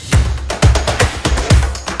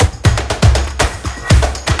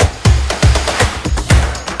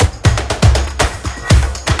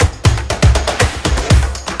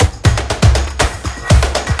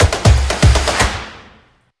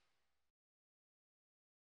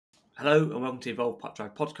Hello and welcome to the Evolve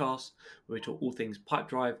Pipedrive podcast, where we talk all things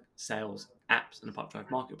Pipedrive, sales, apps, and the Pipedrive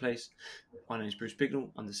marketplace. My name is Bruce Bignell.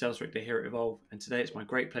 I'm the sales director here at Evolve, and today it's my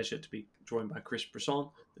great pleasure to be joined by Chris Brisson,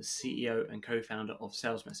 the CEO and co-founder of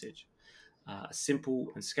Salesmsg, a simple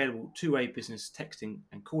and scalable two-way business texting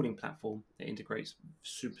and calling platform that integrates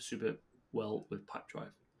super well with Pipedrive.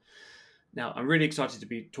 Now, I'm really excited to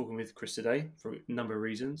be talking with Chris today for a number of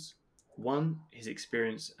reasons. One, his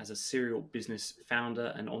experience as a serial business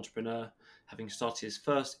founder and entrepreneur, having started his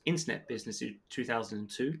first internet business in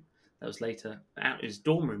 2002. That was later out in his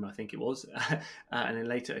dorm room, I think it was, and then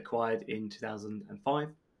later acquired in 2005.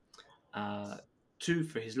 Two,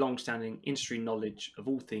 for his long-standing industry knowledge of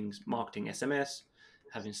all things marketing SMS,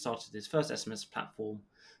 having started his first SMS platform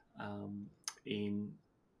in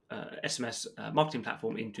SMS marketing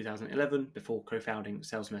platform in 2011 before co-founding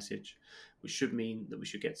Salesmsg, which should mean that we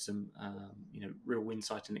should get some real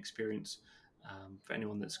insight and experience for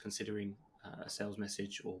anyone that's considering a sales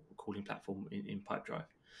message or calling platform in Pipedrive.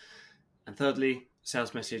 And thirdly,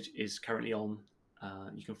 Salesmsg is currently on.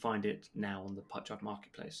 You can find it now on the Pipedrive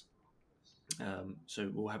marketplace.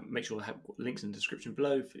 So we'll make sure we'll have links in the description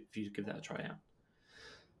below for you to give that a try out.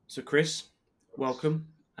 So Chris, welcome.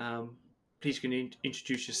 Please can you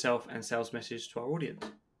introduce yourself and Salesmsg to our audience?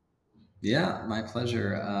 Yeah, my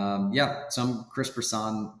pleasure. So I'm Chris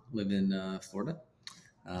Brisson, live in Florida,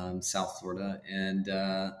 South Florida. And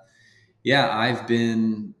I've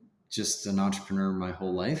been just an entrepreneur my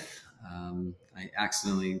whole life. I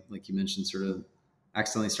accidentally, like you mentioned,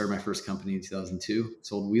 accidentally started my first company in 2002.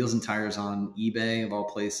 Sold wheels and tires on eBay of all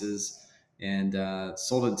places, and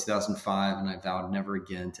sold it in 2005. And I vowed never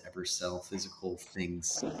again to ever sell physical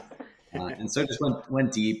things. And so I just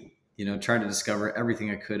went deep, tried to discover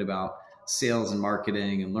everything I could about sales and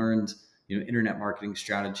marketing, and learned, internet marketing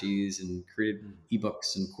strategies, and created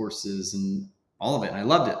ebooks and courses and all of it. And I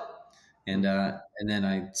loved it. And then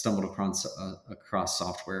I stumbled across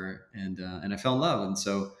software, and I fell in love. And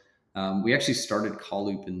so we actually started Call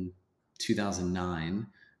Loop in 2009.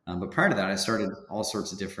 But prior to that, I started all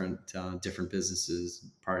sorts of different businesses.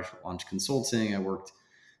 Prior to launch consulting, I worked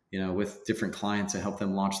with different clients. I help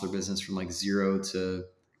them launch their business from like zero to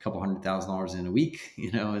a couple $100,000 in a week,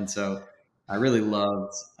 and so I really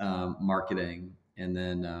loved marketing. And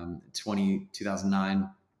then 2009, I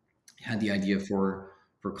had the idea for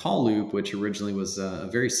Call Loop, which originally was a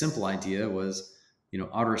very simple idea, was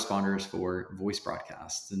autoresponders for voice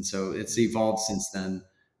broadcasts. And so it's evolved since then,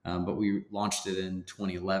 but we launched it in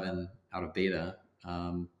 2011 out of beta.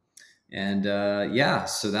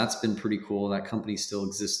 So that's been pretty cool. That company still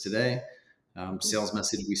exists today.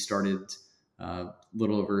 Salesmsg, we started a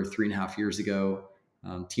little over 3.5 years ago.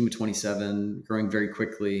 Team of 27, growing very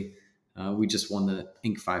quickly. We just won the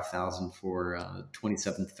Inc. 5000 for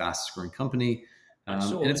 27th fastest growing company. And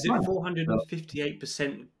it's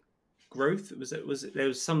 458% growth. Was it? There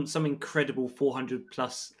was some incredible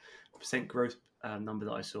 400+% growth number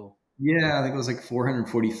that I saw. Yeah, I think it was like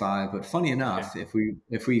 445. But funny enough, if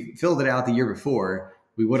we filled it out the year before,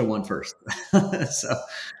 we would have won first. So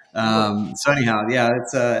anyhow, yeah,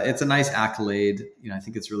 it's a nice accolade. I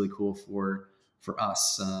think it's really cool for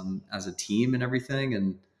us as a team and everything.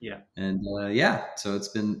 And so it's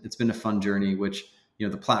been a fun journey. Which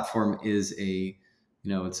the platform is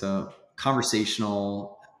it's a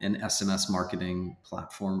conversational and SMS marketing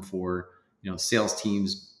platform for sales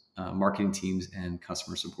teams, marketing teams, and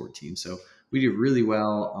customer support teams. So we do really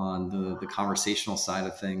well on the conversational side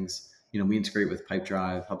of things. We integrate with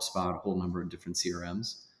Pipedrive, HubSpot, a whole number of different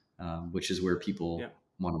CRMs, which is where people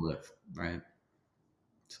want to live, right?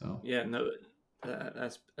 So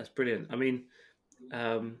that's brilliant. I mean,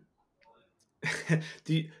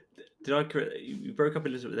 you broke up a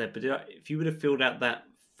little bit there, but if you would have filled out that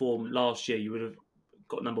form last year, you would have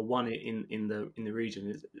got number one in the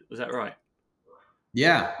region. Was that right?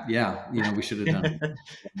 Yeah. We should have done.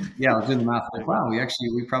 I was doing the math. Like, wow,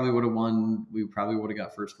 we probably would have won. We probably would have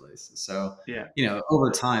got first place. So, over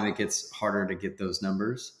time it gets harder to get those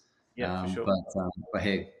numbers. For sure. But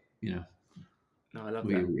hey, no, I love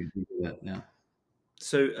that. We do that. Yeah.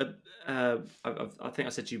 So, I think I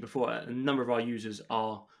said to you before, a number of our users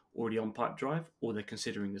are already on Pipedrive, or they're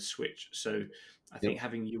considering the switch. So, I think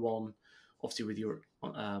having you on, obviously with your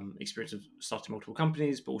experience of starting multiple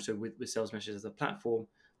companies, but also with Salesmsg as a platform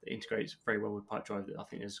that integrates very well with Pipedrive, I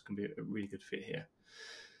think there's going to be a really good fit here.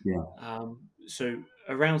 Yeah. So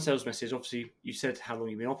around Salesmsg, obviously you said how long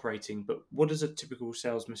you've been operating, but what does a typical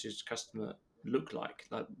Salesmsg customer look like?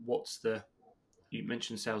 Like, you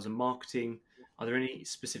mentioned sales and marketing. Are there any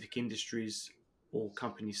specific industries or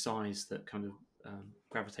company size that kind of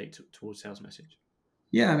gravitate towards Salesmsg?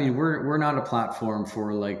 Yeah, I mean, we're not a platform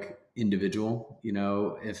for like individual.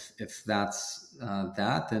 If that's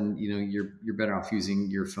that, then you're better off using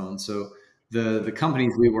your phone. So the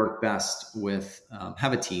companies we work best with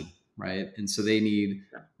have a team, right? And so they need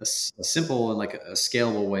Yeah. a simple and like a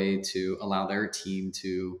scalable way to allow their team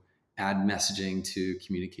to add messaging to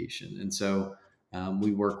communication. And so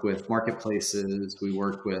we work with marketplaces, we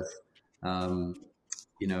work with um,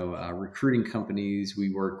 recruiting companies. We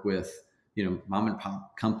work with mom and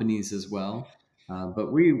pop companies as well,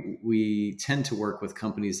 but we tend to work with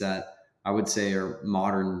companies that I would say are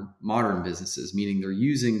modern businesses, meaning they're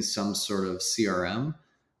using some sort of CRM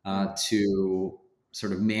Mm. to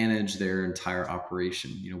sort of manage their entire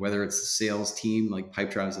operation. Whether it's the sales team, like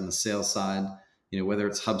Pipedrive's on the sales side. Whether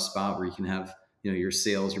it's HubSpot, where you can have your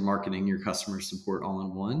sales, your marketing, your customer support all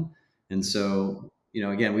in one. And so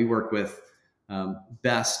again, we work with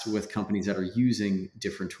best with companies that are using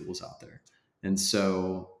different tools out there. And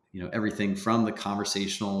so, everything from the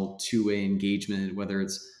conversational two-way engagement, whether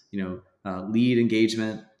it's, lead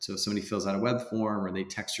engagement. So if somebody fills out a web form or they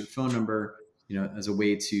text your phone number, as a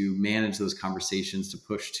way to manage those conversations to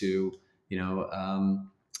push to,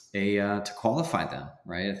 to qualify them,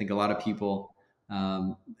 right? I think a lot of people,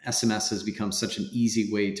 SMS has become such an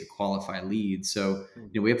easy way to qualify leads. So,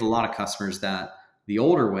 Mm. we have a lot of customers that the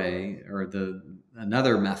older way or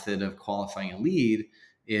another method of qualifying a lead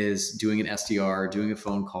is doing an SDR, doing a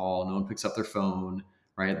phone call. No one picks up their phone,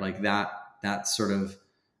 right? Like that sort of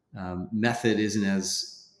method isn't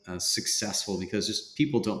as successful because just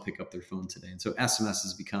people don't pick up their phone today. And so SMS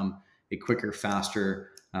has become a quicker, faster,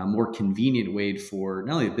 more convenient way for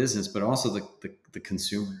not only the business, but also the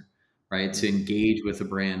consumer, right? To Mm. engage with a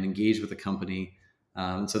brand, engage with a company.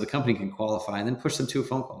 So the company can qualify and then push them to a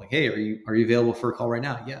phone call. Like, hey, are you available for a call right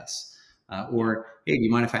now? Yes. Yeah. Or hey, do you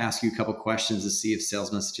mind if I ask you a couple questions to see if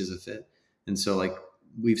sales messages a fit? And so like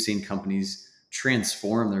we've seen companies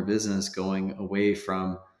transform their business going away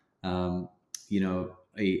from um,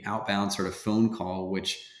 a outbound sort of phone call,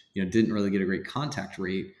 which didn't really get a great contact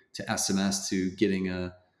rate, to SMS, to getting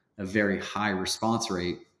a very high response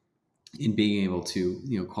rate in being able to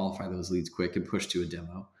qualify those leads quick and push to a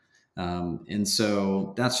demo. And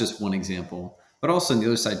so that's just one example. But also on the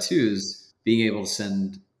other side too is being able to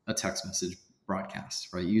send a text message broadcast,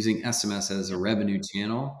 right? Using SMS as a Yeah. revenue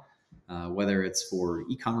channel, whether it's for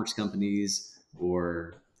e-commerce companies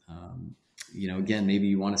or again, maybe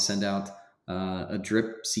you want to send out a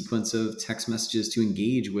drip sequence of text messages to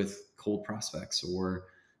engage with cold prospects or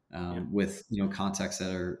Yeah. with contacts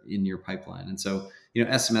that are in your pipeline. And so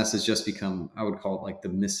SMS has just become, I would call it like the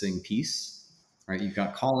missing piece, right? You've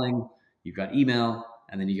got calling, you've got email,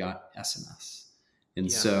 and then you got SMS.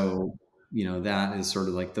 And Yeah. so that is sort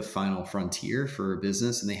of like the final frontier for a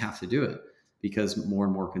business, and they have to do it because more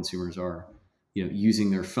and more consumers are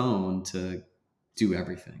using their phone to do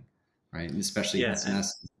everything, right? And especially Yeah. And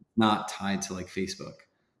SMS not tied to like Facebook.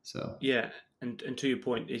 So yeah. And to your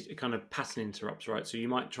point, it kind of pattern interrupts, right? So you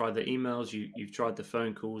might try the emails, you've tried the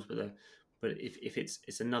phone calls, but if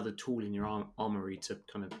it's another tool in your armory to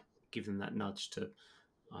kind of give them that nudge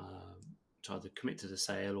uh, to either commit to the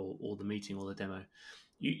sale or the meeting or the demo.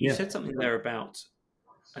 You yeah, said something there about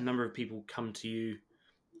a number of people come to you.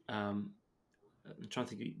 Um, I'm trying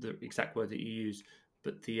to think of the exact word that you use,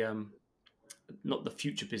 but the not the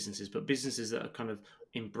future businesses, but businesses that are kind of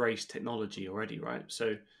embrace technology already, right?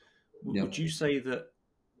 So would yep, you say that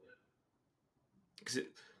because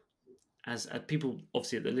as people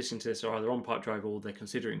obviously that are listening to this are either on Pipedrive or they're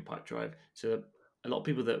considering Pipedrive, so a lot of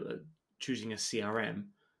people that are choosing a CRM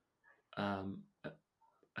um,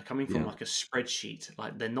 are coming from yeah. like a spreadsheet,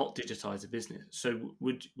 like they're not digitized a business. So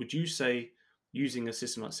would you say using a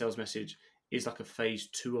system like Sales Message is like a phase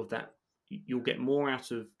two of that? You'll get more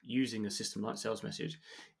out of using a system like Sales Message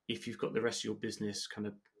if you've got the rest of your business kind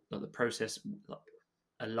of like the process like,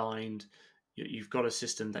 aligned. You've got a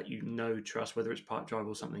system that trust, whether it's Pipedrive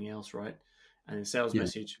or something else, right? And then Sales Yeah.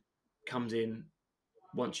 Message comes in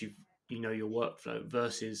once you know your workflow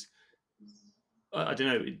versus I don't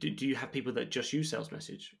know. Do you have people that just use Sales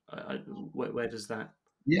Message? Where does that?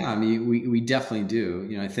 Yeah, I mean, we definitely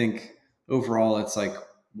do. I think overall, it's like,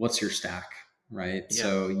 what's your stack, right? Yeah,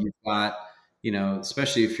 So you've got,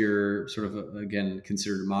 especially if you're sort of again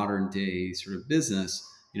considered a modern day sort of business,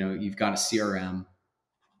 you've got a CRM,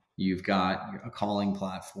 you've got a calling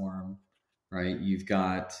platform, right? You've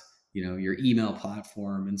got your email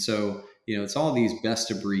platform, and so it's all these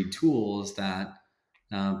best of breed tools that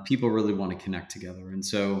people really want to connect together. And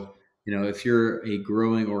so if you're a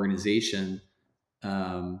growing organization,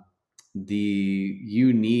 um,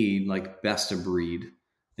 you need like best of breed.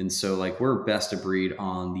 And so like we're best of breed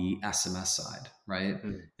on the SMS side, right?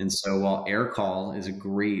 Mm. And so while AirCall is a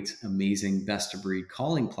great, amazing best of breed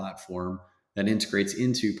calling platform that integrates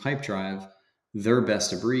into Pipedrive, they're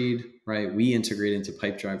best of breed, right? We integrate into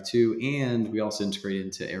Pipedrive too, and we also integrate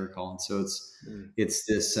into AirCall. And so Mm. it's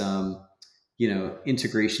this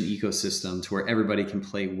integration ecosystem to where everybody can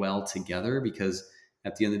play well together, because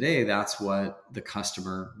at the end of the day, that's what the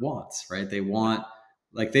customer wants, right? Yeah.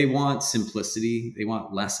 They want simplicity, they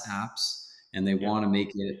want less apps, and they Yeah. want to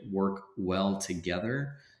make it work well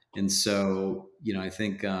together. And so, I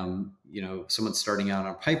think, someone starting out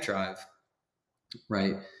on Pipedrive,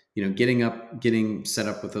 right? Getting set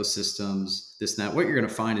up with those systems, this, and that, what you're going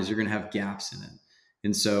to find is you're going to have gaps in it.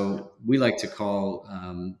 And Yeah. so we like to call,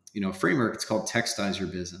 a framework, it's called textize your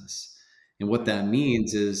business. And what Mm. that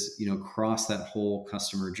means is, across that whole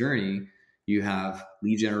customer journey, you have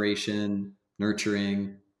lead generation,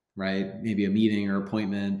 nurturing, right? Maybe a meeting or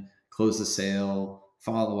appointment, close the sale,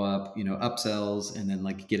 follow up, upsells, and then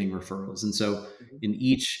like getting referrals. And so Mhm. in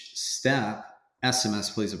each step, SMS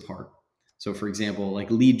plays a part. So for example, like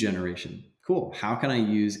lead generation. Cool. How can I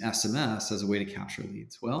use SMS as a way to capture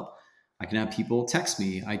leads? Well, I can have people text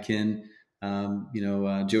me. I can,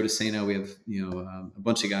 Joe DeSano, we have, a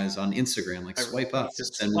bunch of guys on Instagram, like swipe up, He's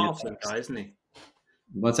a send me a Spartan guy, text. isn't he?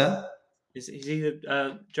 What's that? Is he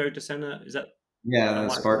the Joe DeSena? Is that I Yeah, might have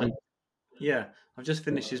got that? Spartan. Yeah, I've just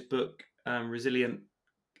finished his book, Resilient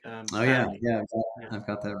Oh yeah. Family. Yeah. Yeah. I've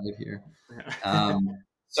got that right here. Yeah.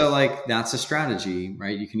 So like that's a strategy,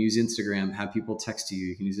 right? You can use Instagram, have people text you.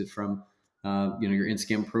 You can use it from, your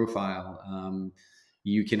Instagram profile.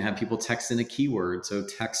 You can have people text in a keyword. So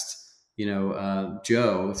text,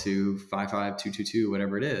 Joe to 55222,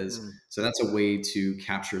 whatever it is. Mm. So that's a way to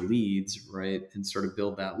capture leads, right? And sort of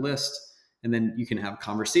build that list. And then you can have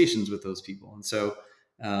conversations with those people. And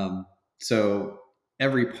um, so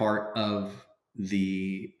every part of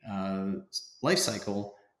the life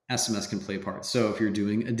cycle, SMS can play a part. So if you're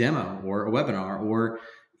doing a demo or a webinar, or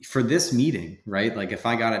for this meeting, right? Like if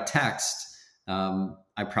I got a text,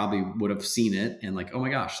 I probably would have seen it and like, oh my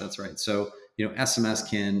gosh, that's right. So, SMS Yeah.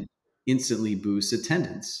 can instantly boost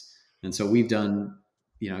attendance. And so we've done,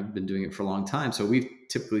 I've been doing it for a long time. So we've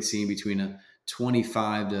typically seen between a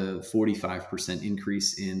 25 to 45%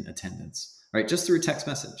 increase in attendance, right? Just through a text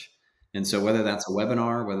message. And so Yeah. whether that's a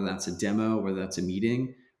webinar, whether that's a demo, whether that's a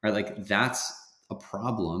meeting, right? Like that's a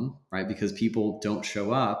problem, right? Because people don't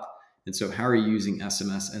show up. And so how are you using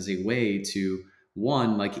SMS as a way to,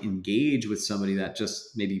 one, like engage with somebody that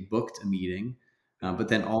just maybe booked a meeting, Yeah. but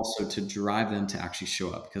then also to drive them to actually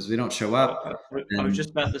show up, because if they don't show Well, up, I was then just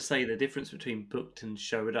about to say the difference between booked and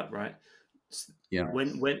showed up, right? yeah,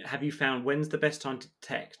 When have you found when's the best time to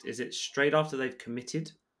text? Is it straight after they've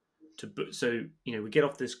committed to book? So we get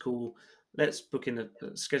off this call. Let's book in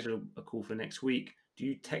schedule a call for next week. Do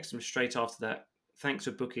you text them straight after that? Thanks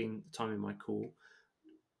for booking the time in my call.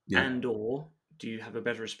 yeah, And or do you have a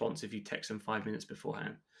better response if you text them 5 minutes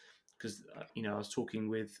beforehand? Because I was talking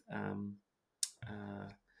with uh,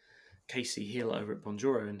 Casey Hill over at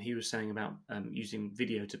Bonjoro, and he was saying about using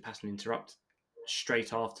video to pass and interrupt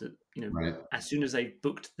straight after, right, as soon as they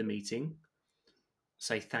booked the meeting,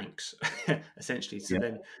 say thanks, essentially. So yeah,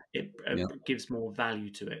 then it yeah, gives more value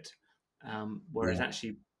to it. Whereas yeah.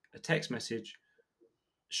 actually a text message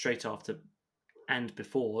straight after and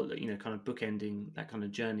before, kind of bookending that kind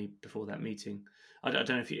of journey before that meeting. I don't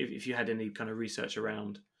know if you had any kind of research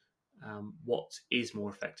around what is more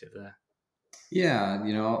effective there. Yeah,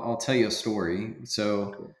 I'll tell you a story.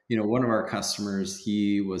 So, Cool. one of our customers,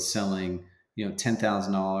 he was selling, $10,000,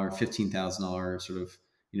 $15,000 sort of,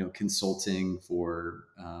 consulting for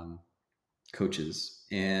coaches.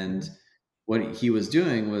 And Mm-hmm. what he was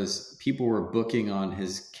doing was people were booking on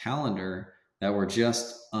his calendar that were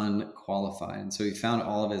just unqualified. And so he found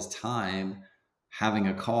all of his time having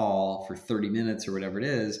a call for 30 minutes or whatever it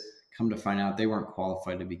is, come to find out they weren't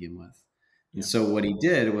qualified to begin with. And Yeah. so what he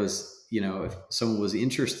did was, if someone was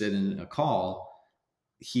interested in a call,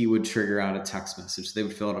 he would trigger out a text message. They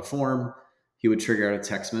would fill out a form. He would trigger out a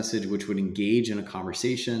text message, which would engage in a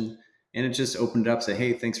conversation. And it just opened it up, say,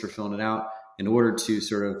 hey, thanks for filling it out. In order to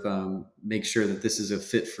sort of make sure that this is a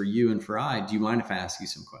fit for you and for I, do you mind if I ask you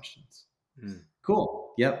some questions? Mm.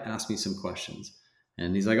 Cool. Yep. Ask me some questions.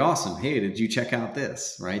 And he's like, awesome. Hey, did you check out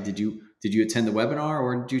this? Right? Did you attend the webinar,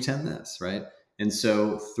 or did you attend this? Right? And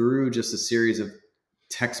so through just a series of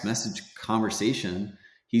text message conversation,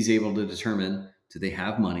 he's able to determine, do they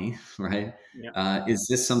have money? Right? Yeah. Is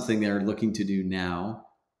this something they're looking to do now?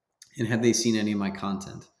 And have they seen any of my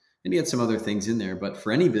content? And he had some other things in there, but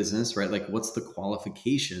for any business, right? Like, what's the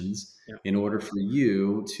qualifications Yeah. in order for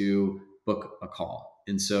you to book a call?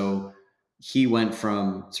 And so he went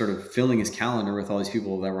from sort of filling his calendar with all these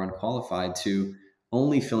people that were unqualified to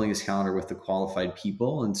only filling his calendar with the qualified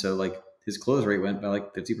people. And so like his close rate went by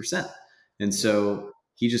like 50%. And Yeah. so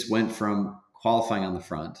he just went from qualifying on the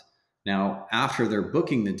front. Now, after they're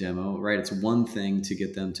booking the demo, right, it's one thing to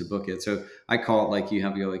get them to book it. So I call it like you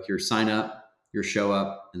have your sign up, your show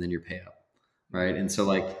up, and then your pay up, right? And so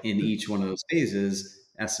like in each one of those phases,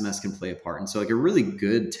 SMS can play a part. And so like a really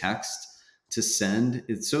good text to send,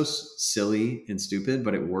 it's so silly and stupid,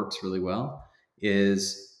 but it works really well,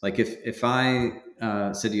 is like if I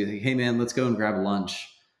said to you, hey man, let's go and grab lunch.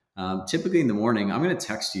 Typically in the morning, I'm going to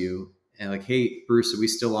text you and like, hey, Bruce, are we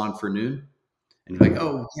still on for noon? And you're like,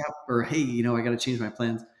 oh, yeah. Or, hey, I got to change my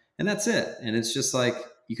plans. And that's it. And it's just like,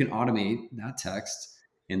 you can automate that text.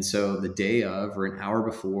 And so the day of, or an hour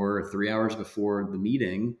before, or 3 hours before the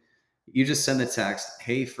meeting, you just send the text,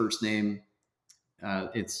 hey, first name,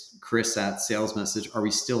 it's Chris at Salesmsg. Are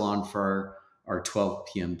we still on for our 12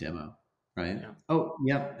 p.m. demo? Right. Yeah. Oh,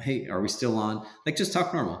 yeah. Hey, are we still on? Like, just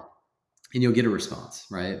talk normal and you'll get a response,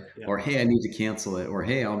 right? Yeah. Or, hey, I need to cancel it, or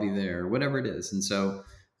hey, I'll be there, or whatever it is. And so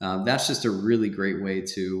that's just a really great way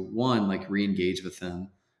to, one, like re-engage with them,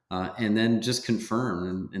 and then just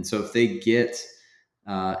confirm. And so if they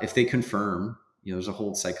confirm, there's a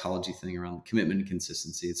whole psychology thing around commitment and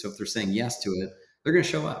consistency. And so if they're saying yes to it, they're going to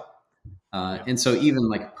show up. Yeah. And so even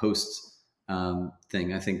like post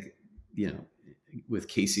thing, I think, with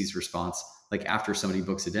Casey's response, like after somebody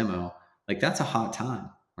books a demo, like that's a hot time,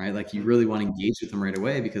 right? Like you really want to engage with them right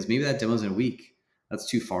away because maybe that demo's in a week. That's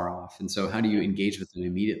too far off. And so how do you engage with them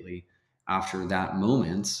immediately after that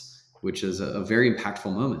moment, which is a very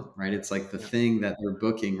impactful moment, right? It's like the thing that they're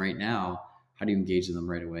booking right now. How do you engage with them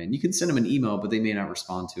right away? And you can send them an email, but they may not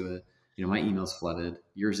respond to it. My email's flooded.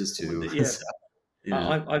 Yours is too. Yeah. So,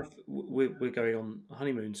 yeah. We're going on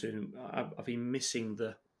honeymoon soon. I've been missing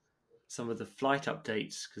some of the flight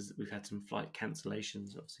updates because we've had some flight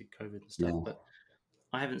cancellations, obviously COVID and stuff. Yeah. But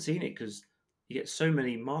I haven't seen it because you get so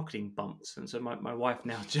many marketing bumps, and so my wife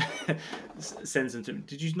now sends them to me.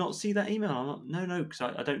 Did you not see that email? I'm like, no, because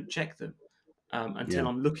I don't check them until Yeah.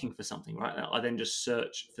 I'm looking for something. Right, I then just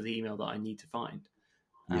search for the email that I need to find.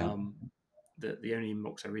 Yeah. The only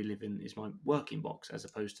inbox I really live in is my work inbox as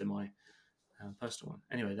opposed to my personal one.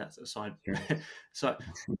 Anyway, that's aside. Sure. So,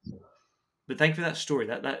 but thank you for that story.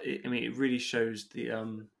 It really shows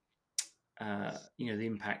the the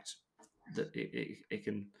impact that it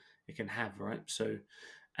can have, right? So,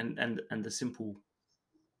 and the simple,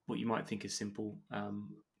 what you might think is simple,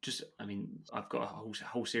 I've got a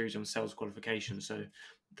whole series on sales qualification, so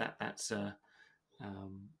that's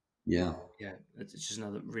um, Yeah. yeah, it's just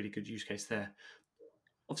another really good use case there.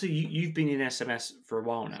 Obviously, you've been in SMS for a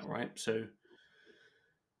while now, right? So,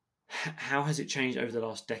 how has it changed over the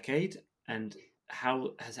last decade, and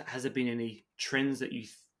how has there been any trends that you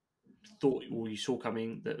thought or you saw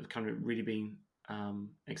coming that have kind of really been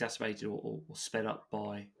exacerbated or sped up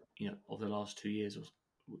by over the last 2 years or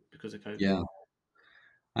because of COVID? Yeah.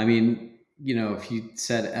 I mean, if you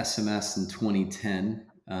said SMS in 2010,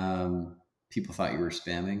 people thought you were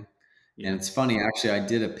spamming. And Yeah. it's funny, actually, I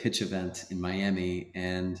did a pitch event in Miami,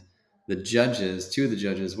 and two of the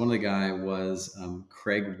judges, one of the guy was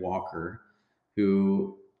Craig Walker,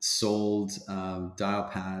 who sold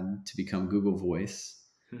Dialpad to become Google Voice.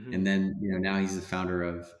 Hmm. And then, now he's the founder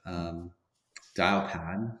of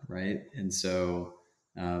Dialpad, right? And so,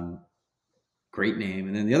 great name.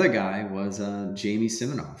 And then the other guy was Jamie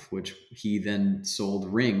Siminoff, which he then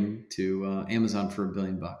sold Ring to Amazon for $1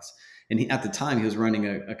 billion. And at the time, he was running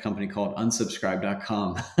a company called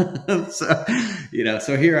unsubscribe.com.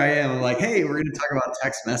 So here I am. I'm like, hey, we're going to talk about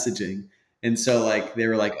text messaging. And so like, they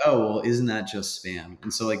were like, oh, well, isn't that just spam?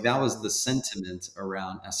 And so like, that was the sentiment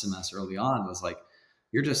around SMS early on, was like,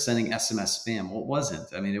 you're just sending SMS spam. Well, it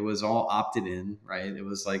wasn't. I mean, it was all opted in, right? It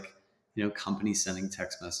was like, companies sending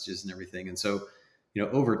text messages and everything. And so,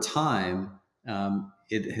 over time,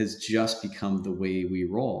 it has just become the way we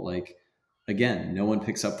roll. Like, again, no one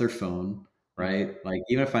picks up their phone, right? Like,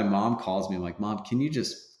 even if my mom calls me, I'm like, Mom, can you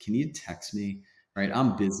text me? Right?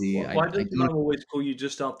 I'm busy. I Why does don't. Mum always call you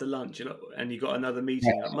just after lunch? And you got another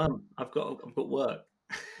meeting? Like, Mum, I've got work.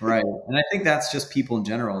 Right. And I think that's just people in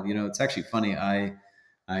general. It's actually funny.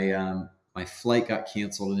 My flight got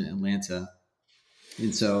canceled in Atlanta.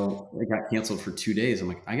 And so it got canceled for 2 days. I'm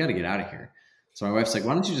like, I got to get out of here. So my wife's like,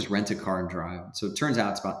 why don't you just rent a car and drive? So it turns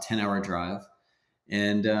out it's about 10-hour drive.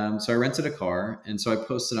 And so I rented a car. And so I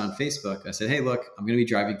posted on Facebook. I said, hey, look, I'm going to be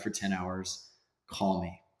driving for 10 hours. Call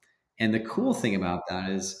me. And the cool thing about that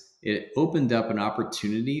is it opened up an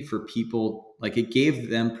opportunity for people. Like, it gave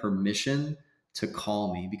them permission to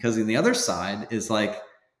call me, because on the other side is like,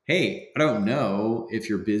 hey, I don't know if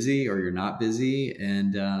you're busy or you're not busy.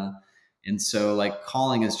 And so like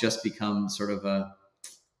calling has just become sort of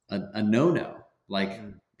a no-no. Like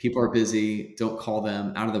Mm. people are busy, don't call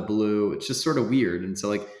them out of the blue. It's just sort of weird. And so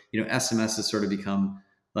like, SMS has sort of become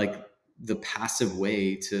like the passive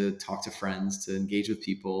way to talk to friends, to engage with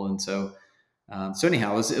people. And so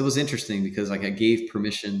anyhow, it was interesting because like I gave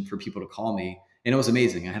permission for people to call me, and it was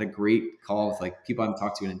amazing. I had a great call with like people I haven't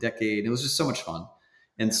talked to in a decade. And it was just so much fun.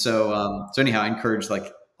 And Yeah. so anyhow, I encouraged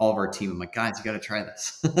like all of our team. I'm like, guys, you got to try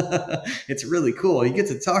this. It's really cool. You get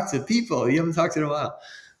to talk to people you haven't talked to in a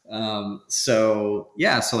while. So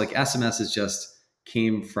yeah, so like SMS is just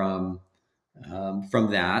came from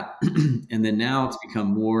that, and then now it's become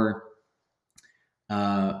more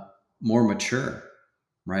mature,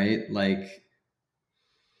 right? Like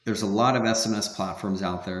there's a lot of SMS platforms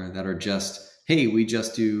out there that are just, hey, we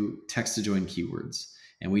just do text to join keywords,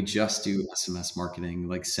 and we just do SMS marketing,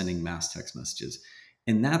 like sending mass text messages,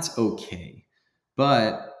 and that's okay.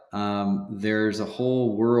 But there's a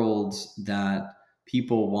whole world that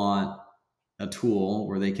people want a tool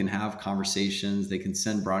where they can have conversations, they can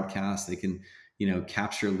send broadcasts, they can,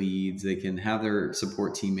 capture leads, they can have their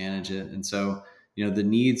support team manage it. And so, the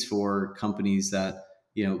needs for companies that,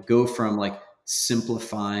 go from like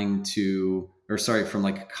simplifying to, or sorry, from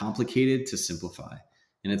like complicated to simplify.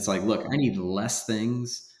 And it's like, look, I need less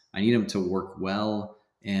things. I need them to work well.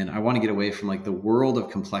 And I want to get away from like the world of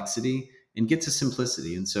complexity and get to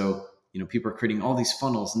simplicity. And so, people are creating all these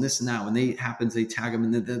funnels and this and that. When they happens, they tag them,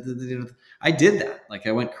 and I did that. Like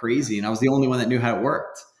I went Yeah. crazy, and I was the only one that knew how it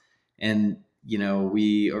worked. And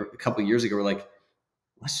or a couple of years ago, we're like,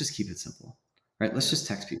 let's just keep it simple, right? Let's Yeah. just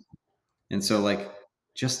text people. And so like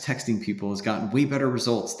just texting people has gotten way better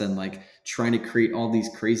results than like trying to create all these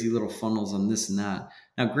crazy little funnels on this and that.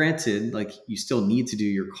 Now, granted, like you still need to do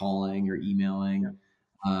your calling, your Yeah. emailing,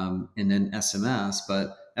 and then SMS,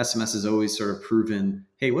 but SMS has always sort of proven,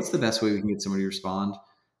 hey, what's the best way we can get somebody to respond?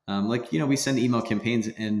 Like, we send email campaigns,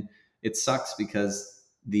 and it sucks because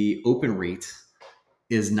the open rate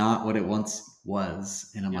is not what it once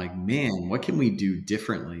was. And I'm Yeah. like, man, what can we do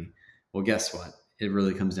differently? Well, guess what? It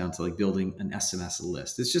really comes down to like building an SMS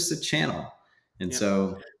list. It's just a channel. And Yeah.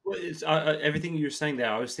 so, Well, it's everything you were saying there.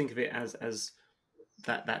 I was thinking of it as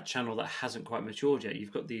that channel that hasn't quite matured yet.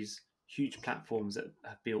 You've got these huge platforms that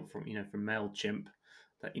have built from Mailchimp,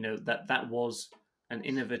 that that was an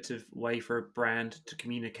innovative way for a brand to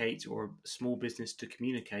communicate or a small business to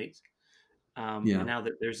communicate. And yeah, now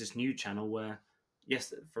that there's this new channel where,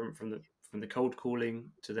 yes, from the cold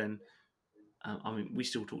calling to then, I mean, we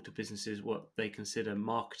still talk to businesses what they consider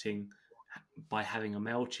marketing by having a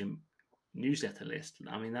Mailchimp newsletter list.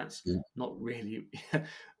 I mean, that's yeah, not really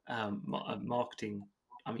a marketing.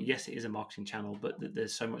 I mean, yes, it is a marketing channel, but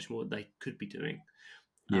there's so much more they could be doing.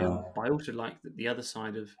 yeah, But I also like the other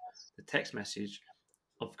side of the text message,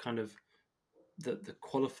 of kind of the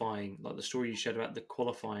qualifying, like the story you shared about the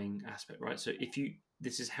qualifying aspect, right? So if you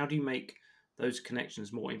this is how do you make those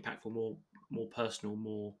connections more impactful, more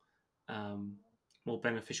personal, um, more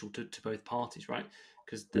beneficial to both parties, right?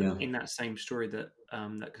 Because yeah, in that same story, that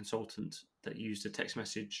consultant that used a text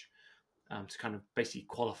message to kind of basically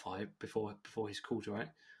qualify before his call to, right?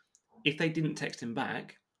 If they didn't text him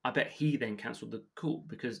back, I bet he then cancelled the call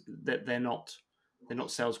because they're not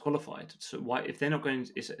sales qualified. So why, if they're not going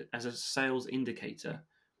as a sales indicator,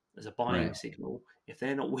 as a buying right, signal, if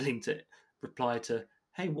they're not willing to reply to,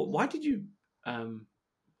 hey, why did you um,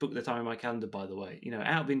 book the time in my calendar? By the way,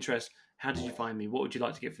 out of interest, how did you find me? What would you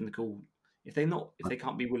like to get from the call? If they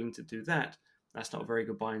can't be willing to do that, that's not a very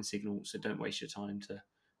good buying signal. So don't waste your time to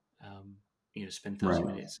um, spend right. 30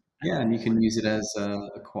 minutes Yeah, and and you find. can use it as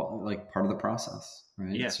like part of the process,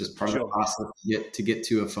 right? Yeah, It's just for part of the sure. process to get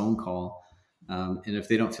to a phone call. And if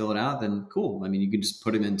they don't fill it out, then cool. I mean, you can just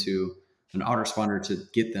put them into an autoresponder to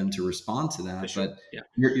get them to respond to For that. sure. But Yeah.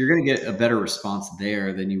 you're going to get a better response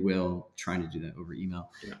there than you will trying to do that over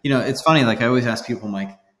email. Yeah. It's funny. Like I always ask people, I'm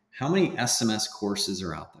like, how many SMS courses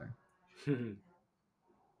are out there?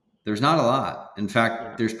 There's not a lot. In fact,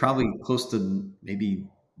 Yeah. there's probably close to maybe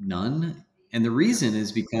none. And the Yeah. reason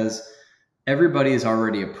is because everybody is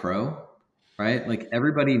already a pro, right? Like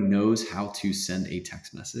everybody knows how to send a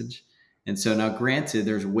text message. And so now, granted,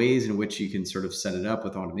 there's ways in which you can sort of set it up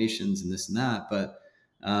with automations and this and that, but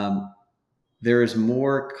um, there is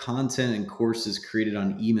more content and courses created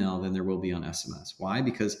on email than there will be on SMS. Why?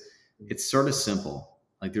 Because it's sort of simple.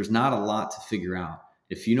 Like there's not a lot to figure out.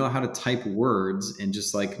 If you know how to type words and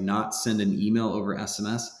just like not send an email over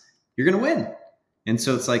SMS, you're going to win. And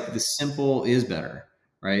so it's like the simple is better,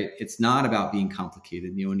 right? It's not about being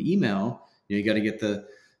complicated. An email You got to get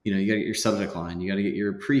you got to get your subject line, you got to get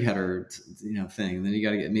your pre-header, thing, and then you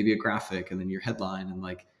got to get maybe a graphic, and then your headline, and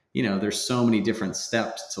there's so many different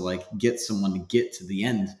steps to get someone to get to the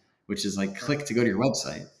end, which is click to go to your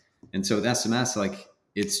website. And so with SMS,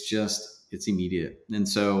 it's immediate. And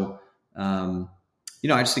so, I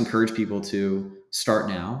just encourage people to start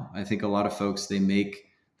now. I think a lot of folks, they make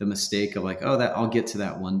the mistake of that I'll get to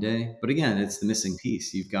that one day. But again, it's the missing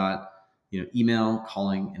piece. You've got, email,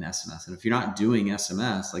 calling, and SMS. And if you're not doing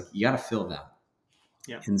SMS, you got to fill that.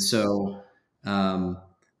 Yeah. And so,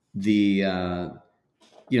 there's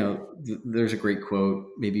a great quote,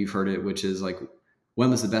 maybe you've heard it, which is when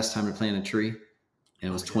was the best time to plant a tree? And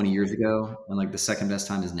it was 20 years ago. And the second best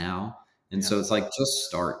time is now. And so it's just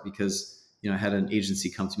start, because, I had an agency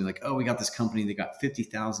come to me oh, we got this company, they got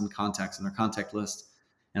 50,000 contacts in their contact list.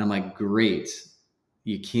 And I'm like, great.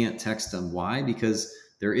 You can't text them. Why? Because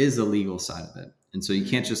there is a legal side of it. And so you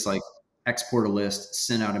can't just export a list,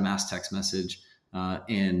 send out a mass text message,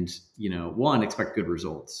 and, expect good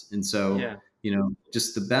results. And so,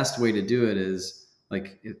 just the best way to do it is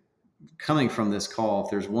coming from this call, if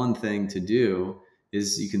there's one thing to do,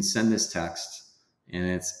 is you can send this text, and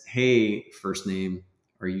it's, hey, first name,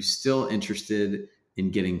 are you still interested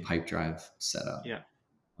in getting Pipedrive set up? Yeah.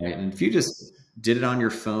 Right. And if you just did it on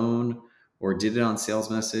your phone or did it on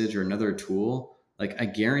Salesmsg or another tool, I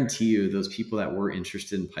guarantee you those people that were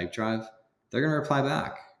interested in Pipedrive, they're going to reply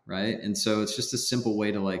back. Right. And so it's just a simple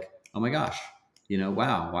way to oh my gosh,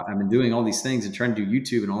 wow, I've been doing all these things and trying to do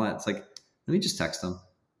YouTube and all that. It's let me just text them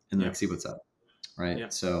and see what's up. Right. Yeah.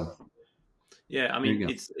 So. Yeah. I mean,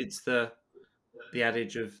 it's the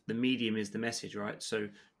adage of the medium is the message, right? So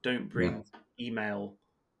don't bring email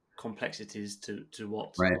complexities to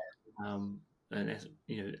what, right. And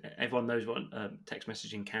everyone knows what text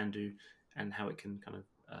messaging can do and how it can kind of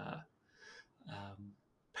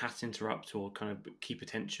path interrupt or kind of keep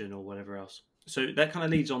attention or whatever else. So that kind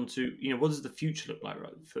of leads on to, what does the future look like,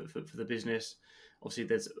 right, for the business? Obviously,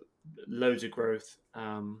 there's loads of growth.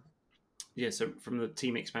 So from the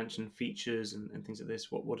team expansion, features and things like this,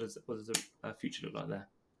 what does the future look like there?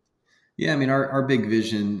 Yeah, I mean, our big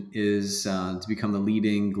vision is to become the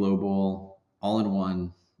leading global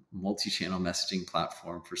all-in-one multi-channel messaging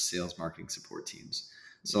platform for sales, marketing, support teams.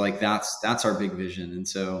 So that's our big vision. And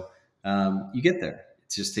so you get there.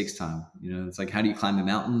 It just takes time. It's how do you climb a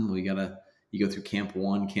mountain? Well, you go through camp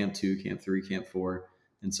 1, camp 2, camp 3, camp 4.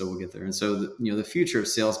 And so we'll get there. And so, the future of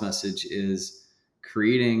Salesmsg is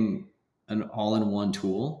creating an all-in-one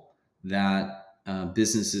tool that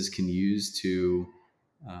businesses can use to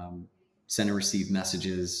send and receive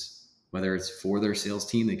messages, whether it's for their sales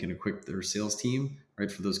team, they can equip their sales team,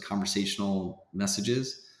 right, for those conversational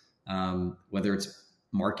messages, whether it's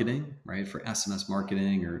marketing, right, for SMS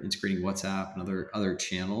marketing or integrating WhatsApp and other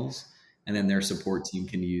channels, and then their support team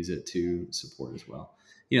can use it to support as well.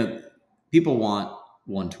 People want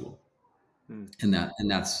one tool, and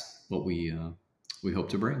that's what we hope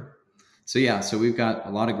to bring. So we've got a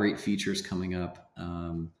lot of great features coming up.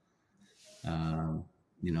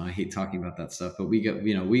 I hate talking about that stuff, but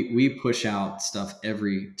we push out stuff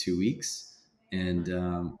every 2 weeks, and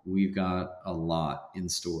we've got a lot in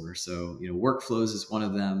store. So, workflows is one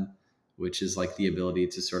of them, which is the ability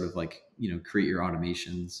to sort of create your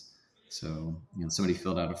automations. So, somebody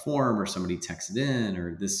filled out a form or somebody texted in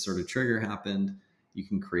or this sort of trigger happened, you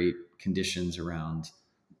can create conditions around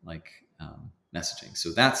messaging.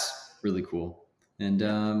 So that's really cool. And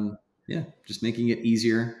just making it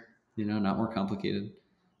easier, not more complicated,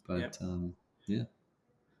 but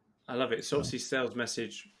I love it. So obviously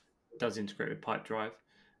Salesmsg does integrate with Pipedrive.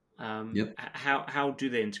 How do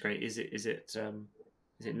they integrate? Is it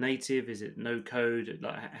native? Is it no code?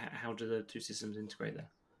 How do the two systems integrate there?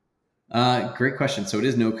 Great question. So it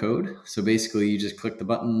is no code. So basically you just click the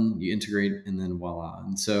button, you integrate, and then voila.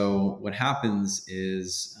 And so what happens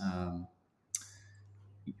is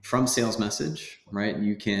from Salesmsg, right,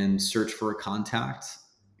 you can search for a contact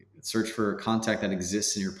that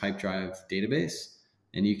exists in your Pipedrive database,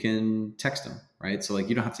 and you can text them, right? So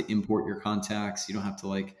you don't have to import your contacts. You don't have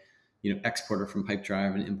to export it from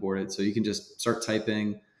Pipedrive and import it. So you can just start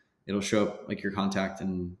typing, it'll show up your contact,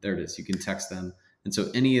 and there it is. You can text them. And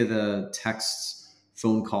so any of the texts,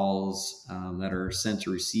 phone calls that are sent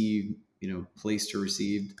to receive, placed or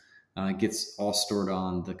received, gets all stored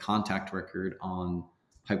on the contact record on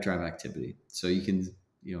Pipedrive activity. So you can,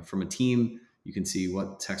 from a team, you can see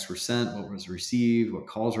what texts were sent, what was received, what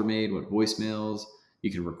calls were made, what voicemails.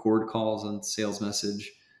 You can record calls on Salesmsg.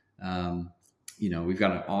 We've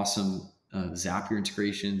got an awesome Zapier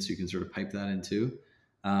integration, so you can sort of pipe that into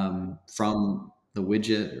from the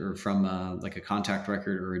widget or from a contact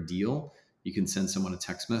record or a deal. You can send someone a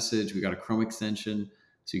text message. We got a Chrome extension,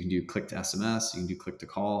 so you can do click to SMS, you can do click to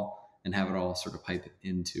call, and have it all sort of pipe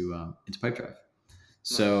into Pipedrive. Nice.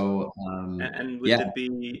 So And would yeah, there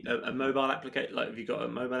be a mobile application? Like, have you got a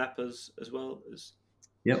mobile app as well?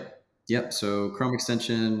 yep. So Chrome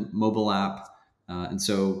extension, mobile app, and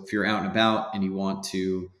so if you're out and about and you want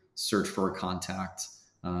to search for a contact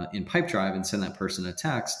in Pipedrive and send that person a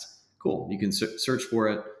text, cool. You can search for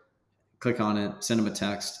it, click on it, send them a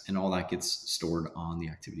text, and all that gets stored on the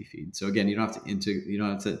activity feed. So again, you don't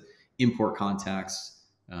have to import contacts.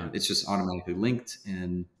 It's just automatically linked,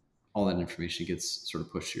 and all that information gets sort of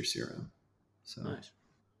pushed to your CRM. So Nice.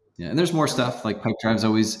 yeah, and there's more stuff. Like Pipedrive's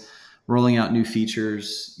always rolling out new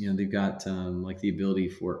features. They've got like the ability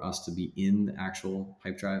for us to be in the actual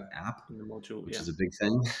Pipedrive app, In the module, which is a big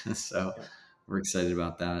thing. So yeah. we're excited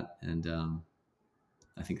about that, and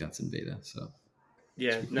I think that's in beta. So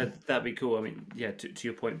Yeah, no, cool. that'd be cool. I mean, yeah, to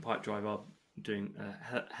your point, Pipedrive are doing a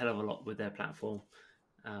hell of a lot with their platform,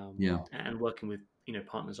 Yeah, and working with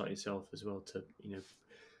partners like yourself as well to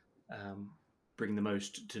bring the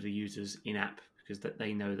most to the users in app, because that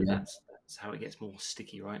they know that yeah, that's how it gets more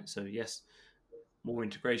sticky, right? So yes, more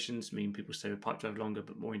integrations mean people stay with Pipedrive longer,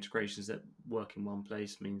 but more integrations that work in one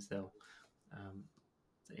place means it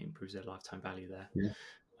improves their lifetime value there.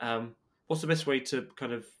 yeah. What's the best way to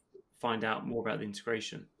kind of find out more about the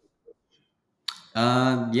integration?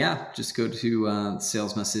 Yeah, just go to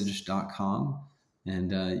salesmsg.com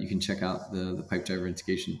and you can check out the Pipedrive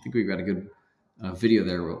integration. I think we've got a good video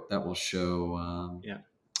there that will show Yeah,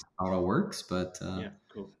 how it all works, but yeah,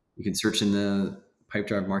 cool. you can search in the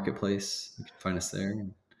Pipedrive marketplace. You can find us there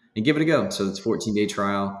and give it a go. So it's 14-day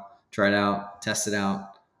trial. Try it out, test it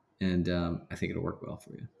out, and I think it'll work well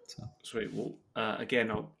for you. So Sweet. Well,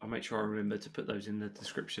 again, I'll make sure I remember to put those in the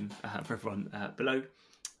description for everyone below.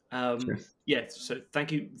 sure. Yeah, so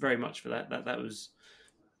thank you very much for that. That was,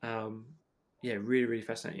 really, really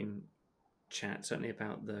fascinating chat, certainly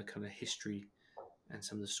about the kind of history and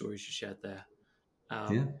some of the stories you shared there. Yeah,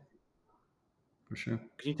 Um, for sure.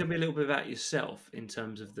 can you tell me a little bit about yourself in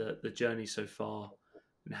terms of the journey so far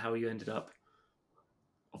and how you ended up?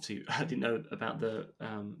 Obviously, I didn't know about the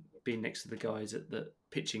being next to the guys at the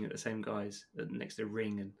pitching at the same guys next to the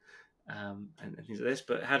ring and things like this.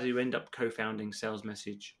 But how did you end up co-founding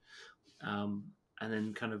Salesmsg? And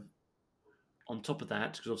then kind of on top of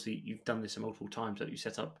that, because obviously you've done this multiple times, that you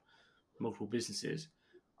set up multiple businesses.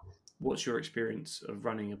 What's your experience of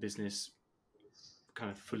running a business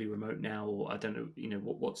kind of fully remote now, or I don't know,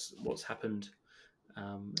 what's happened,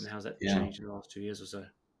 and how's that Yeah, changed in the last 2 years or so?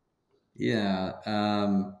 yeah.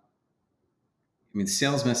 I mean,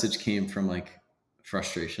 sales message came from like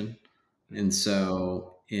frustration, and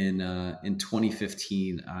so in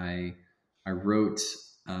 2015, I wrote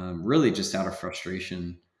really just out of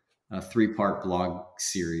frustration a 3-part blog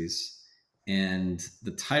series, and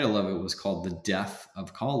the title of it was called "The Death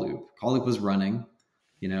of Call Loop." Call Loop was running,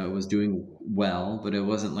 it was doing well, but it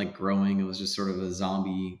wasn't like growing. It was just sort of a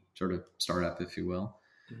zombie sort of startup, if you will.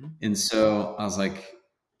 Mm-hmm. And so I was like,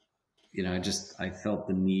 I felt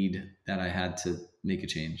the need that I had to make a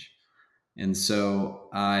change. And so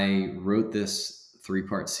I wrote this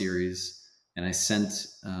 3-part series, and I sent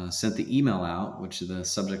the email out, which the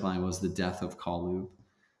subject line was "The Death of Call Loop."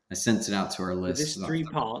 I sent it out to our So list this about 3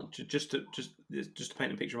 part, just to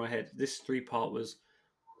paint a picture in my head, this 3 part was.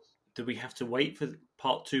 Do we have to wait for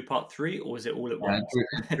part 2, part 3, or was it all at yeah, once?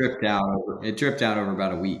 it dripped out over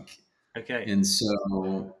about a week. Okay. And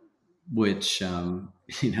so, which,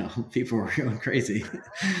 people were going crazy.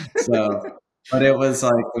 So, but it was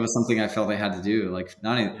something I felt I had to do, like,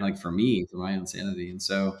 not even, Yeah. like for me, for my own sanity. And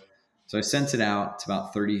so I sent it out to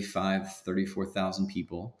about 34,000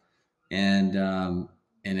 people. And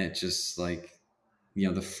it just like,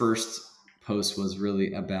 the first post was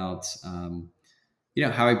really about,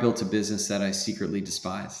 how I built a business that I secretly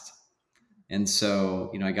despised. And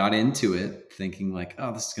so, I got into it thinking like,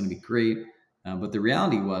 oh, this is going to be great. But the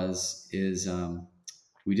reality is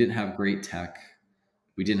we didn't have great tech.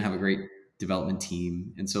 We didn't have a great development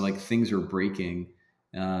team. And so like things were breaking.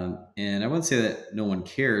 And I wouldn't say that no one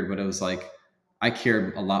cared, but it was like, I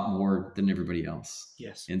cared a lot more than everybody else.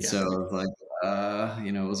 Yes. And Yeah. so it was like,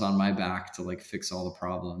 it was on my back to like fix all the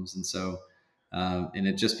problems. And so, and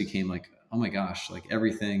it just became like, oh my gosh, like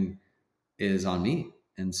everything is on me.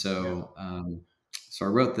 And Yeah. so I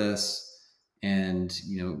wrote this, and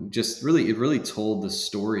just really, it really told the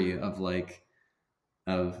story of like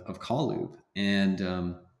of Call Loop,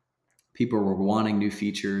 and people were wanting new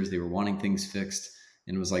features, they were wanting things fixed,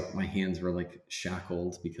 and it was like my hands were like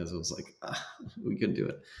shackled because it was like we couldn't do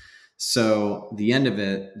it. So the end of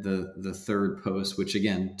it, the third post, which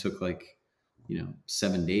again took like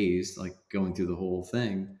 7 days, like going through the whole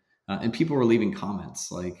thing. And people were leaving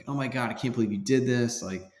comments like, "Oh my God, I can't believe you did this.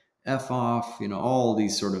 Like, F off," all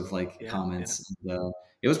these sort of like Yeah, yeah. comments. And,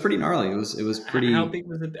 it was pretty gnarly. It was How pretty, big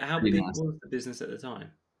was how pretty big nasty. was the business at the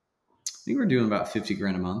time? I think we were doing about 50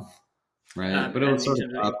 grand a month, right? But it was And in sort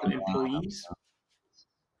of terms of up and down. employees?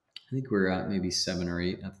 I think we were at maybe 7 or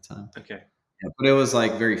 8 at the time. Okay. Yeah, but it was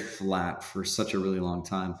like very flat for such a really long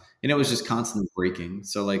time. And it was Yeah. just constantly breaking.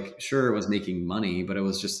 So like sure it was making money, but it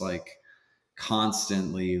was just like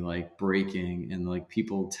constantly like breaking and like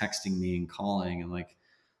people texting me and calling, and like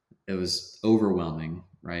it was overwhelming,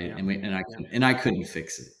 right? Yeah. Yeah. And I couldn't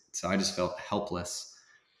fix it. So I just felt helpless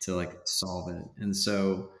to like solve it. And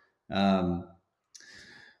um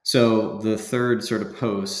so the third sort of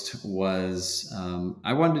post was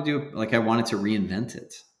I wanted to I wanted to reinvent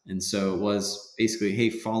it. And so it was basically, hey,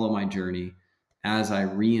 follow my journey as I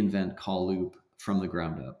reinvent Call Loop from the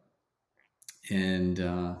ground up. And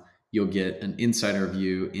you'll get an insider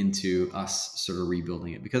view into us sort of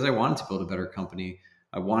rebuilding it, because I wanted to build a better company.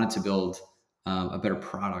 I wanted to build a better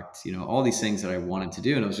product, all these things that I wanted to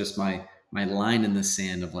do. And it was just my line in the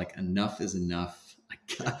sand of like, enough is enough.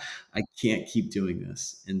 Yeah. I can't keep doing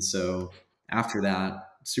this. And so after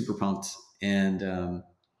that, super pumped. And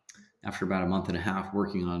after about a month and a half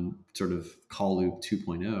working on sort of Call Loop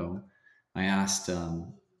 2.0, I asked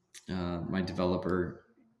my developer,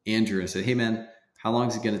 Andrew, I said, hey, man, how long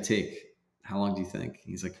is it going to take? How long do you think?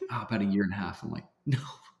 He's like, about a year and a half. I'm like, no.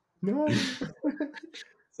 No.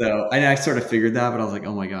 So I sort of figured that, but I was like,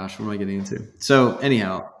 oh my gosh, what am I getting into? So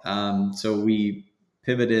anyhow, so we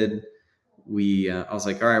pivoted. I was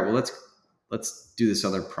like, all right, well, let's do this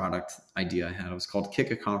other product idea I had. It was called Kick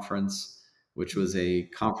a Conference, which was a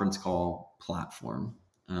conference call platform.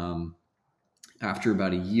 After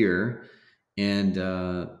about a year and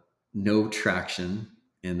no traction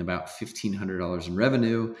and about $1,500 in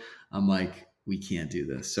revenue, I'm like, we can't do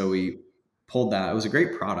this. So we pulled that. It was a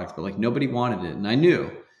great product, but like nobody wanted it. And I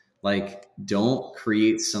knew, like, don't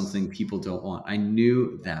create something people don't want. I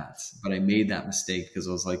knew that, but I made that mistake because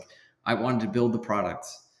I was like, I wanted to build the product,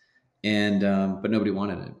 and but nobody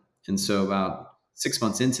wanted it. And so about 6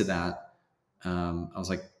 months into that, I was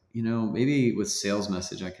like, maybe with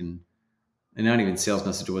Salesmsg I can, and not even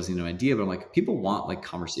Salesmsg wasn't an idea, but I'm like, people want like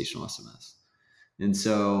conversational SMS. And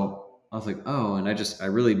so I was like, oh, and I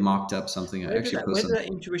really mocked up something. I actually Where posted. did that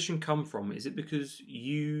intuition come from? Is it because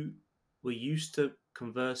you were used to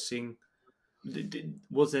conversing?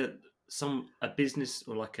 Was there a business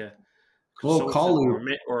or like a Well,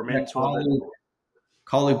 consultant or a Yeah, mentor that?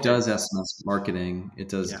 Call Loop Okay. does SMS marketing. It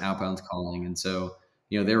does Yeah. outbound calling. And so,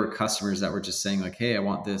 there were customers that were just saying like, hey, I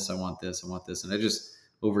want this, I want this, I want this. And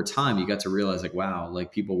over time, you got to realize like, wow,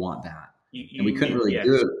 like people want that. And we You couldn't knew, really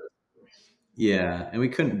do yes. it. Yeah. And we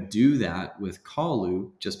couldn't do that with Call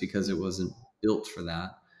Loop just because it wasn't built for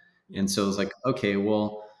that. Yeah. And so it was like, okay,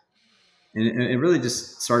 well, and it really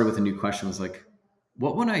just started with a new question, was like,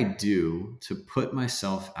 what would I do to put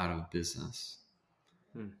myself out of business?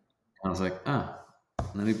 Hmm. I was like,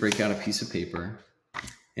 let me break out a piece of paper,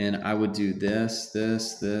 and I would do this,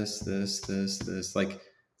 this, this, this, this, this. Like,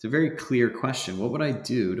 it's a very clear question. What would I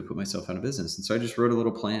do to put myself out of business? And so I just wrote a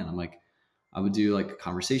little plan. I'm like, I would do like a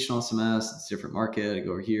conversational SMS. It's a different market. I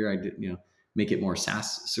go over here. I did, make it more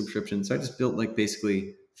SaaS subscription. So I just built like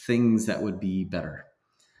basically things that would be better.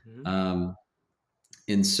 Mhm. Um,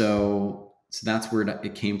 and so that's where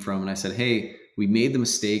it came from. And I said, hey, we made the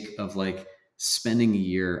mistake of like spending a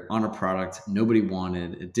year on a product nobody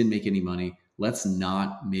wanted. It didn't make any money. Let's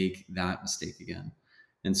not make that mistake again.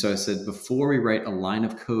 And so I said, before we write a line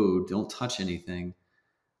of code, don't touch anything.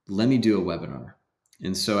 Let me do a webinar.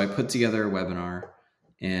 And so I put together a webinar,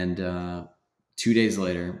 and 2 days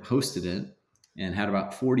later hosted it and had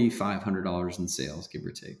about $4,500 in sales, give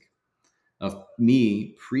or take, of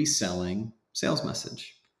me pre-selling Salesmsg.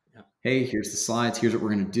 Yeah. Hey, here's the slides. Here's what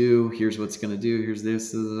we're going to do. Here's what's going to do. Here's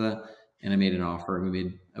this. And I made an offer, and we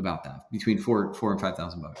made about that, between four and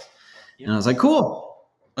 $5,000. Yeah. And I was like, cool,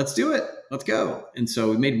 let's do it. Let's go. And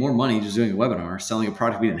so we made more money just doing a webinar, selling a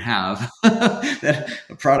product we didn't have,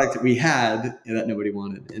 a product that we had and that nobody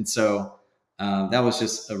wanted. And so that was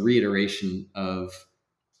just a reiteration of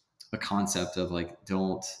a concept of like,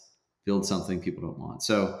 don't build something people don't want.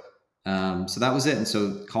 So that was it. And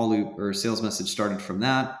so Call Loop or Salesmsg started from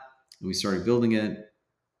that. And we started building it,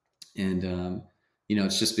 and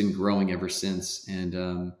it's just been growing ever since.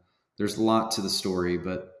 And there's a lot to the story,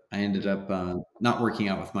 but I ended up not working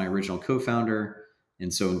out with my original co-founder,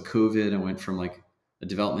 and so in COVID, I went from like a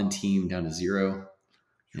development team down to zero,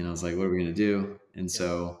 and I was like, what are we going to do? And Yeah.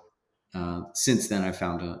 so since then, I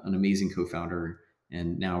found an amazing co-founder,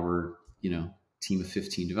 and now we're team of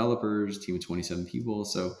 15 developers, team of 27 people.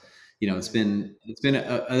 So, it's been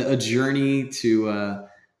a journey to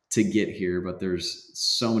get here, but there's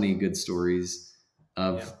so many good stories Yeah.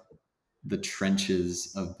 of the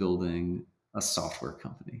trenches of building a software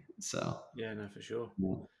company. So, Yeah, no, for sure.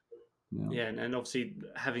 yeah, yeah, Yeah, and obviously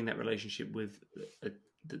having that relationship with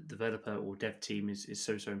the developer or dev team is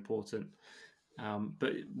so important.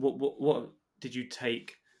 But what did you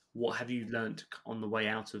take? What have you learnt on the way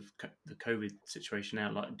out of the COVID situation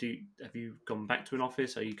now? Like, have you gone back to an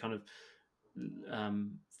office? Are you kind of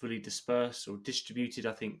fully dispersed or distributed?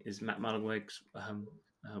 I think is Matt Mullenweg's way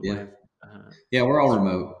yeah. of Yeah, we're all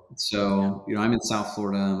describing. remote. Yeah, So, I'm in South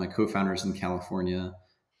Florida. My co-founder's in California.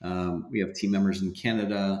 We have team members in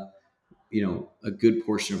Canada. A good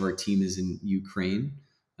portion of our team is in Ukraine.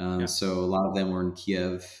 yeah, So a lot of them were in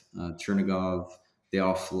Kiev, Chernigov. They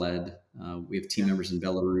all fled. We have team yeah, members in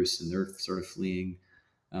Belarus, and they're sort of fleeing.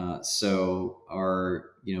 So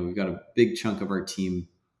we've got a big chunk of our team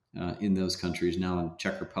in those countries now, in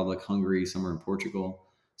Czech Republic, Hungary, somewhere in Portugal.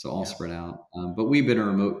 So all yeah. spread out. But we've been a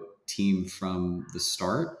remote team from the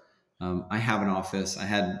start. I have an office. I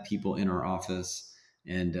had people in our office,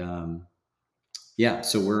 and yeah,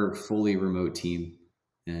 so we're a fully remote team,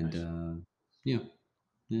 and Nice. yeah,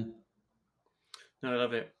 yeah, No, I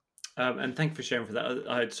love it. And thank you for sharing for that.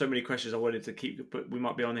 I had so many questions I wanted to keep, but we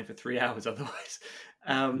might be on here for 3 hours otherwise.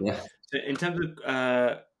 Um, yeah, so in terms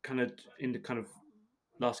of kind of in the kind of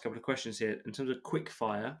last couple of questions here, in terms of quick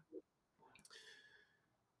fire,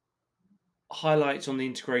 highlights on the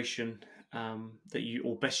integration that you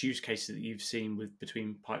or best use cases that you've seen with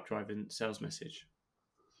between Pipedrive and Sales Message.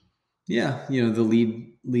 yeah. The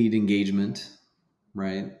lead engagement,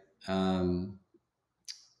 right? Um,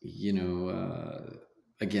 you know,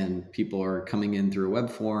 Again, people are coming in through a web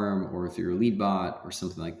form or through a lead bot or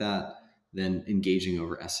something like that, then engaging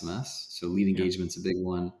over SMS. So lead Yeah, engagement's a big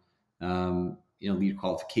one. Lead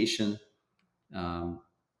qualification. Um,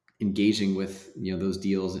 Engaging with those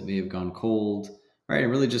deals that may have gone cold, right?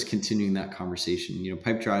 And really just continuing that conversation.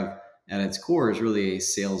 Pipedrive at its core is really a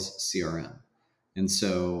sales CRM, and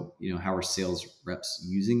so how are sales reps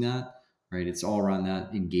using that, right? It's all around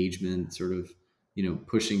that engagement, sort of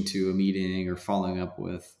pushing to a meeting or following up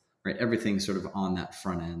with, right? Everything sort of on that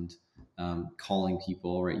front end, calling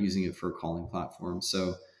people, right? Using it for a calling platform.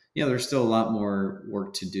 So there's still a lot more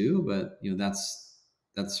work to do, but that's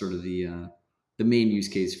sort of the main use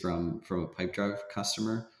case from a Pipedrive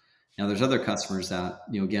customer. Now there's other customers that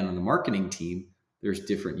again, on the marketing team, there's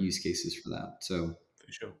different use cases for that. So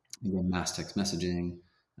for sure. again, mass text messaging,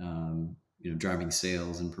 driving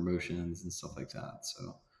sales and promotions and stuff like that.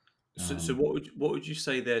 So So what would you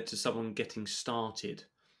say there to someone getting started?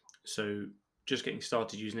 So just getting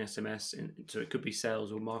started using SMS, so it could be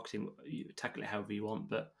sales or marketing. You tackle it however you want,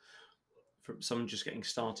 but for someone just getting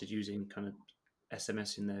started using kind of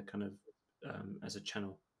SMS in their kind of as a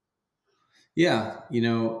channel. yeah,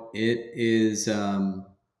 it is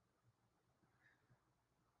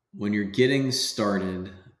when you're getting started.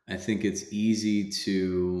 I think it's easy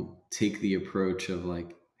to take the approach of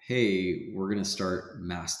like, hey, we're going to start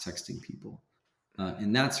mass texting people.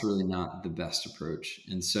 And that's really not the best approach.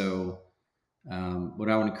 And so, what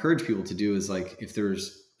I would encourage people to do is like, if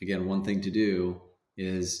there's again one thing to do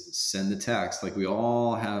is send the text. Like we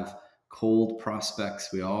all have cold prospects,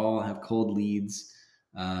 we all have cold leads,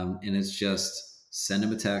 and it's just send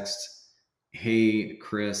them a text. Hey,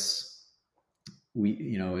 Chris,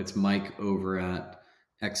 it's Mike over at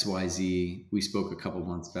XYZ. We spoke a couple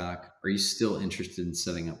months back. Are you still interested in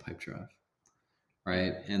setting up Pipedrive? Yeah,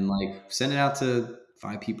 Right. And like send it out to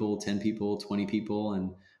 5 people, 10 people, 20 people.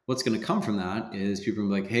 And what's going to come from that is people are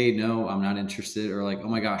like, hey, no, I'm not interested. Or like, oh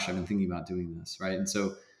my gosh, I've been thinking about doing this. Right. And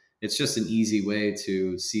so it's just an easy way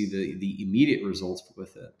to see the immediate results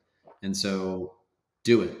with it. And so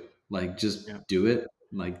do it. Like yeah, just do it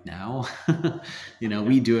like now. yeah,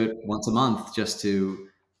 We do it once a month just to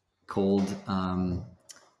cold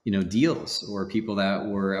deals, or people that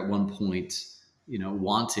were at one point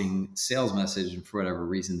wanting sales message, and for whatever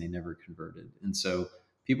reason they never converted. And so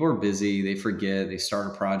people are busy, they forget, they start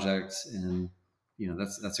a project, and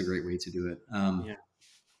that's a great way to do it. yeah,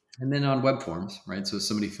 And then on web forms, right? So if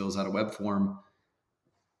somebody fills out a web form,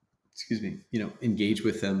 excuse me, engage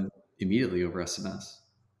with them immediately over SMS.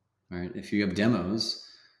 Right? If you have demos,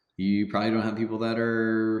 you probably don't have people that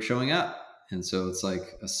are showing up. And so it's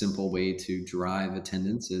like a simple way to drive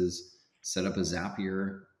attendance is set up a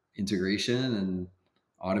Zapier integration and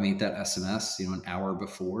automate that SMS, an hour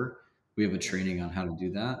before. We have a yeah, training on how to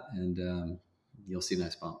do that, and you'll see a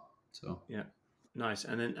nice bump. So yeah. Nice.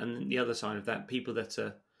 And then the other side of that, people that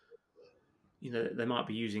are they might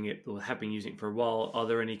be using it or have been using it for a while. Are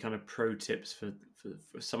there any kind of pro tips for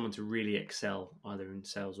someone to really excel either in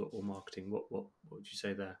sales or marketing? What would you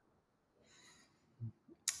say there?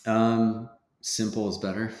 Simple is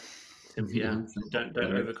better. Yeah, Simple don't is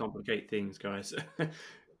better. overcomplicate things, guys. It's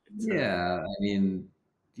Yeah, I mean,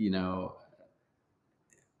 you know,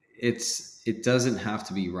 it doesn't have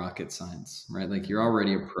to be rocket science, right? Like you're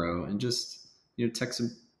already a pro, and just text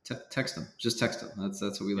them, text them, just text them. That's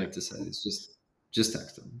what we yeah, like to say. It's just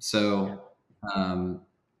text them. yeah, So,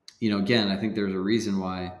 again, I think there's a reason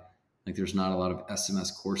why like there's not a lot of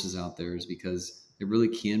SMS courses out there, is because it really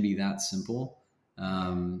can be that simple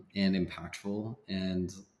and impactful.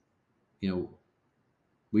 And you know,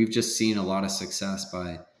 we've just seen a lot of success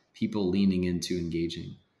by people leaning into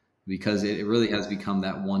engaging, because it really has become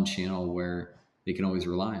that one channel where they can always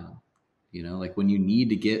rely on. Like when you need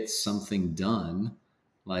to get something done,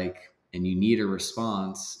 like, and you need a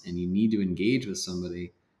response and you need to engage with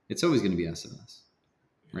somebody, it's always going to be SMS,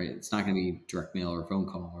 right? It's not going to be direct mail or phone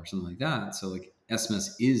call or something like that. So like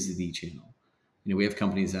SMS is the channel. We have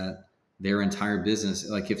companies that their entire business,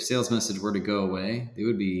 like if sales message were to go away,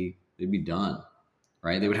 they'd be done,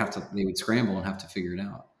 right? They would scramble and have to figure it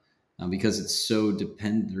out, because it's so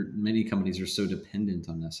dependent. Many companies are so dependent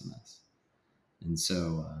on SMS. And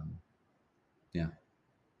so, yeah.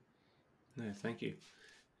 No, thank you.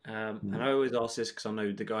 And I always ask this because I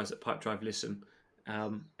know the guys at Pipedrive listen.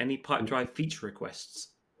 Any Pipedrive feature requests?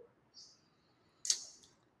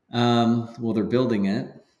 Well, they're building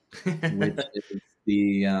it, which is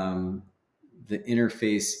the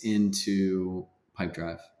interface into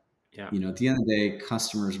Pipedrive. Yeah, At the end of the day,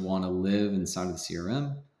 customers want to live inside of the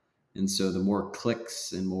CRM, and so the more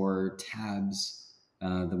clicks and more tabs,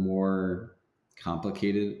 the more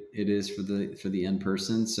complicated it is for the end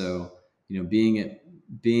person. So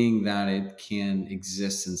being that it can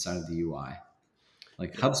exist inside of the UI,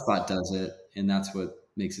 like yeah, HubSpot does it, and that's what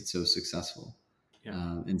makes it so successful.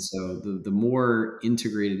 yeah, And so the more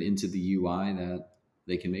integrated into the UI that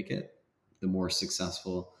they can make it, the more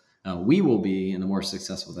successful we will be, and the more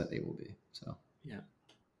successful that they will be. So, yeah.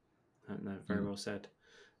 No, very well said.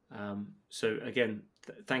 So again,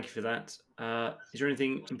 thank you for that. Is there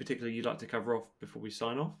anything in particular you'd like to cover off before we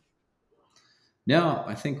sign off? no,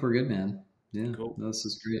 I think we're good, man. Yeah, Cool. no, this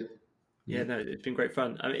is great. Yeah, Yeah. no, it's been great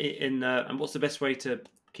fun. And what's the best way to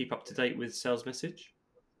keep up to date with Sales Message?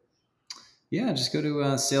 Yeah, just go to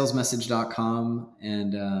salesmsg.com,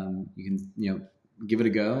 and you can give it a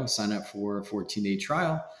go. Sign up for a 14-day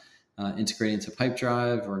trial, integrate into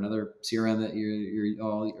Pipedrive or another CRM that you're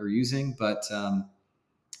all are using. But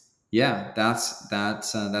yeah, that's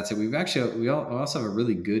it. We also have a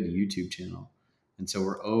really good YouTube channel, and so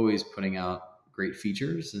we're always putting out great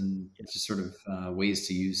features and just sort of ways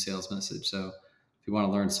to use Sales Message. So if you want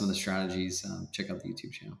to learn some of the strategies, check out the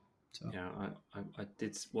YouTube channel. So. Yeah, I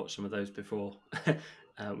did watch some of those before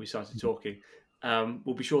we started talking.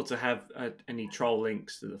 We'll be sure to have any trial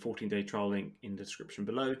links to the 14-day trial link in the description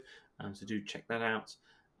below. So do check that out.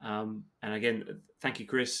 And again, thank you,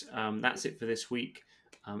 Chris. That's it for this week.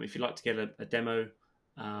 If you'd like to get a demo,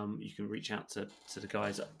 you can reach out to the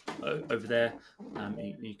guys over there.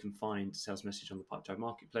 You can find Sales Message on the Pipedrive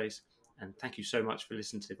Marketplace. And thank you so much for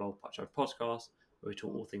listening to the Evolve Pipedrive podcast, where we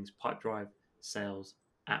talk all things Pipedrive, sales,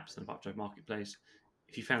 apps, and Pipedrive Marketplace.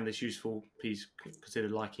 If you found this useful, please consider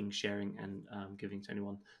liking, sharing, and giving to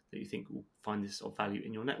anyone that you think will find this of value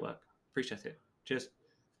in your network. Appreciate it. Cheers.